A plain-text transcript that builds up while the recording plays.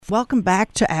Welcome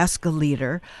back to Ask a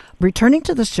Leader. Returning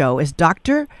to the show is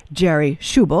Dr. Jerry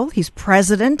Schubel. He's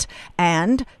president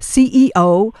and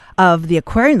CEO of the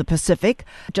Aquarium of the Pacific,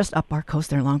 just up our coast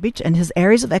there in Long Beach. And his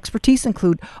areas of expertise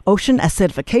include ocean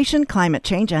acidification, climate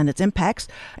change and its impacts,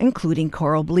 including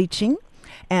coral bleaching.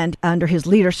 And under his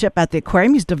leadership at the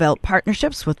aquarium, he's developed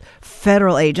partnerships with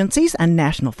federal agencies and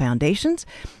national foundations.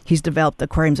 He's developed the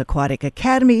Aquarium's Aquatic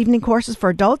Academy evening courses for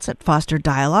adults that foster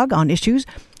dialogue on issues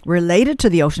related to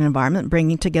the ocean environment,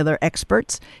 bringing together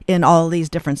experts in all these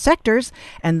different sectors.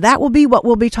 And that will be what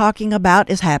we'll be talking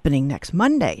about is happening next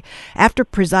Monday. After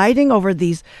presiding over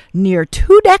these near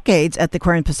 2 decades at the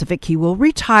Aquarium Pacific, he will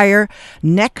retire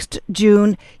next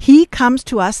June. He comes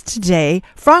to us today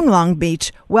from Long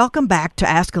Beach. Welcome back to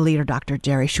Ask a Leader, Dr.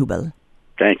 Jerry Schubel.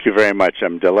 Thank you very much.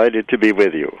 I'm delighted to be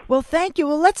with you. Well, thank you.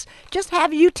 Well, let's just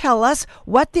have you tell us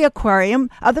what the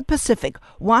Aquarium of the Pacific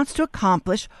wants to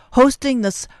accomplish hosting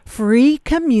this free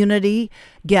community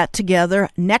get-together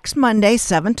next Monday,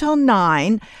 7 till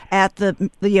 9, at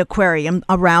the aquarium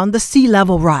around the sea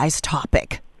level rise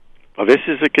topic. Well, this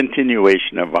is a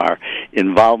continuation of our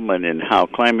involvement in how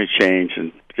climate change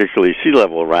and particularly sea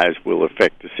level rise will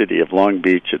affect the city of Long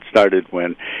Beach. It started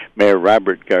when Mayor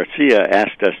Robert Garcia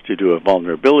asked us to do a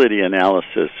vulnerability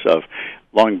analysis of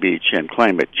Long Beach and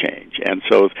climate change. And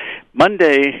so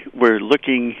Monday, we're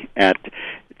looking at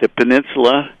the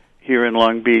peninsula here in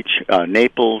Long Beach,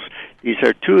 Naples. These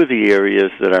are two of the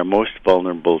areas that are most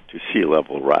vulnerable to sea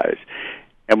level rise.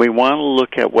 And we want to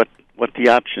look at what the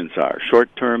options are,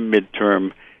 short-term,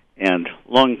 mid-term, and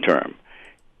long-term.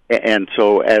 And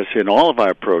so, as in all of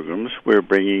our programs, we're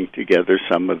bringing together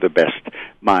some of the best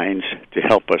minds to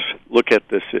help us look at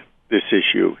this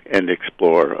issue and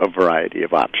explore a variety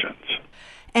of options.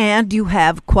 And you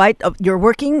have you're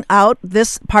working out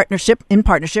this in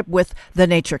partnership with the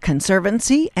Nature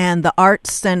Conservancy and the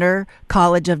Arts Center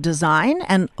College of Design.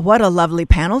 And what a lovely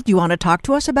panel. Do you want to talk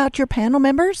to us about your panel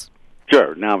members?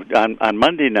 Sure. Now, on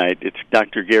Monday night, it's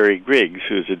Dr. Gary Griggs,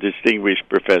 who's a distinguished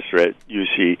professor at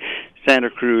UC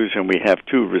Santa Cruz, and we have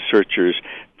 2 researchers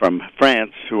from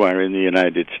France who are in the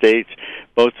United States,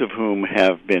 both of whom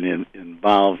have been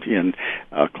involved in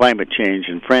climate change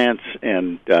in France.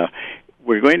 And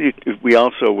we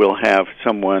also will have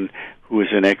someone who is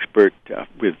an expert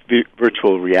with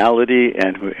virtual reality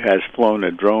and who has flown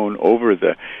a drone over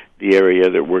the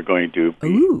area that we're going to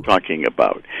be talking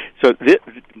about. So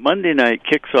Monday night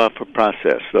kicks off a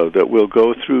process, though, that will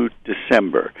go through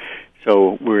December.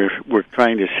 So we're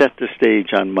trying to set the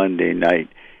stage on Monday night,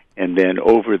 and then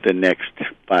over the next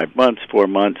 4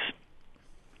 months,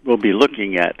 we'll be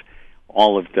looking at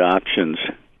all of the options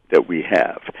that we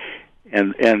have.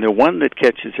 And the one that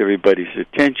catches everybody's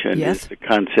attention is the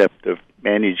concept of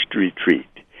managed retreat.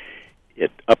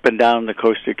 Up and down the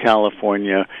coast of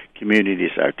California,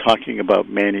 communities are talking about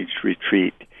managed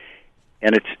retreat,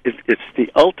 and it's the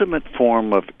ultimate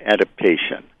form of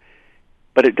adaptation.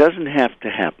 But it doesn't have to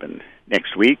happen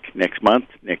next week, next month,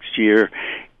 next year.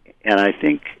 And I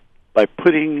think by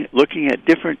looking at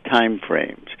different time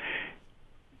frames,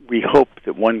 we hope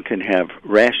that one can have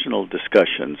rational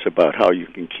discussions about how you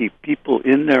can keep people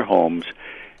in their homes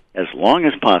as long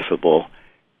as possible.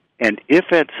 And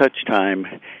if at such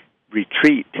time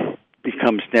retreat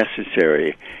becomes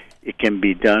necessary, it can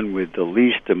be done with the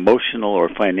least emotional or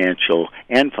financial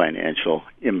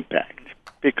impact.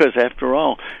 Because, after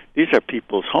all, these are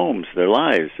people's homes, their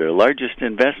lives, their largest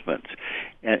investments.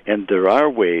 And there are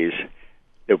ways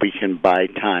that we can buy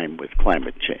time with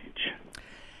climate change.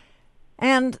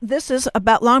 And this is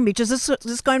about Long Beach. Is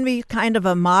this going to be kind of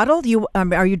a model?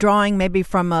 Are you drawing maybe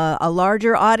from a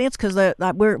larger audience? Because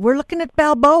we're looking at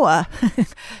Balboa,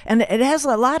 and it has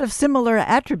a lot of similar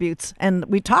attributes. And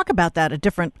we talk about that at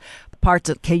different parts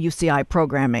of KUCI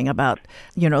programming about,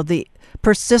 the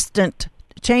persistent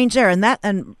change there,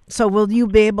 and so will you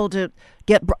be able to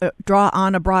draw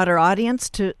on a broader audience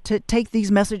to take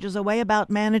these messages away about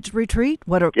managed retreat?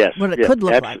 What it could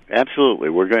look like? Absolutely,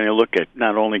 we're going to look at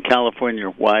not only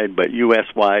California-wide but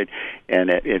U.S.-wide,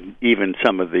 and even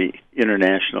some of the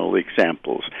international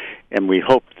examples. And we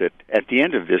hope that at the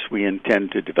end of this, we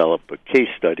intend to develop a case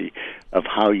study of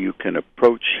how you can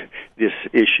approach this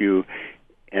issue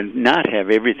and not have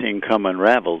everything come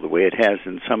unravel the way it has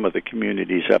in some of the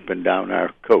communities up and down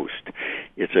our coast.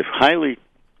 It's a highly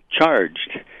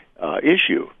charged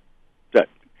issue that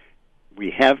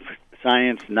we have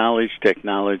science, knowledge,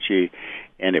 technology,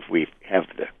 and if we have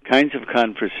the kinds of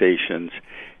conversations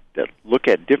that look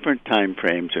at different time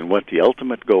frames and what the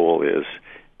ultimate goal is,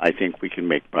 I think we can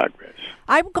make progress.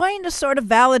 I'm going to sort of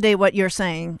validate what you're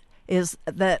saying. is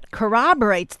that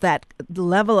corroborates that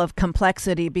level of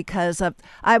complexity because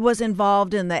I was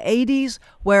involved in the 80s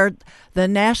where the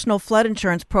National Flood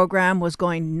Insurance Program was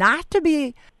going not to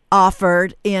be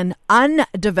offered in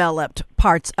undeveloped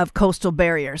parts of coastal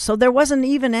barriers. So there wasn't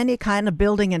even any kind of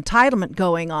building entitlement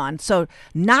going on. So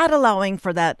not allowing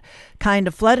for that kind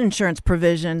of flood insurance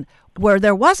provision where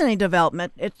there wasn't any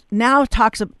development, it now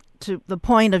talks to the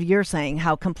point of you're saying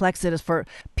how complex it is for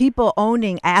people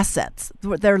owning assets.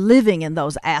 They're living in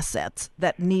those assets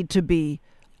that need to be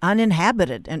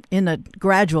uninhabited and in a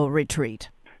gradual retreat.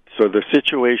 So the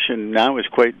situation now is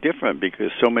quite different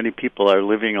because so many people are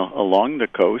living along the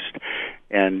coast,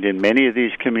 and in many of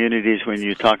these communities, when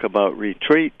you talk about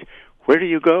retreat, where do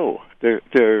you go?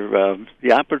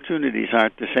 The opportunities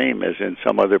aren't the same as in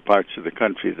some other parts of the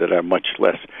country that are much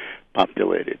less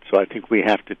populated. So I think we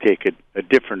have to take a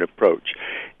different approach.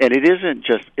 And it isn't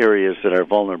just areas that are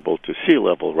vulnerable to sea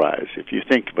level rise. If you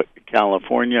think about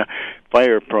California,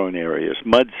 fire-prone areas,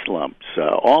 mud slumps,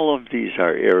 all of these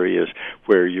are areas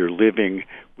where you're living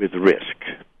with risk.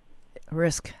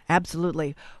 Risk,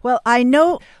 absolutely. Well, I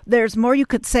know there's more you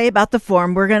could say about the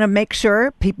forum. We're going to make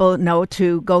sure people know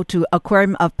to go to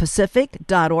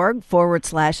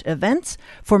aquariumofpacific.org/events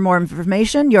for more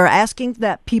information. You're asking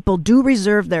that people do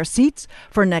reserve their seats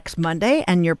for next Monday,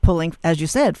 and you're pulling, as you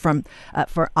said, from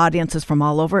for audiences from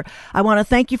all over. I want to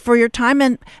thank you for your time,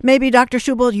 and maybe, Dr.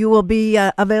 Schubel, you will be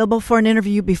available for an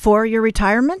interview before your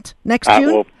retirement next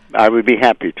June? I would be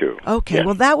happy to. Okay, yes.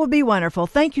 Well, that would be wonderful.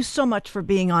 Thank you so much for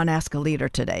being on Ask a Leader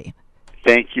today.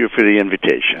 Thank you for the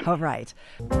invitation. All right.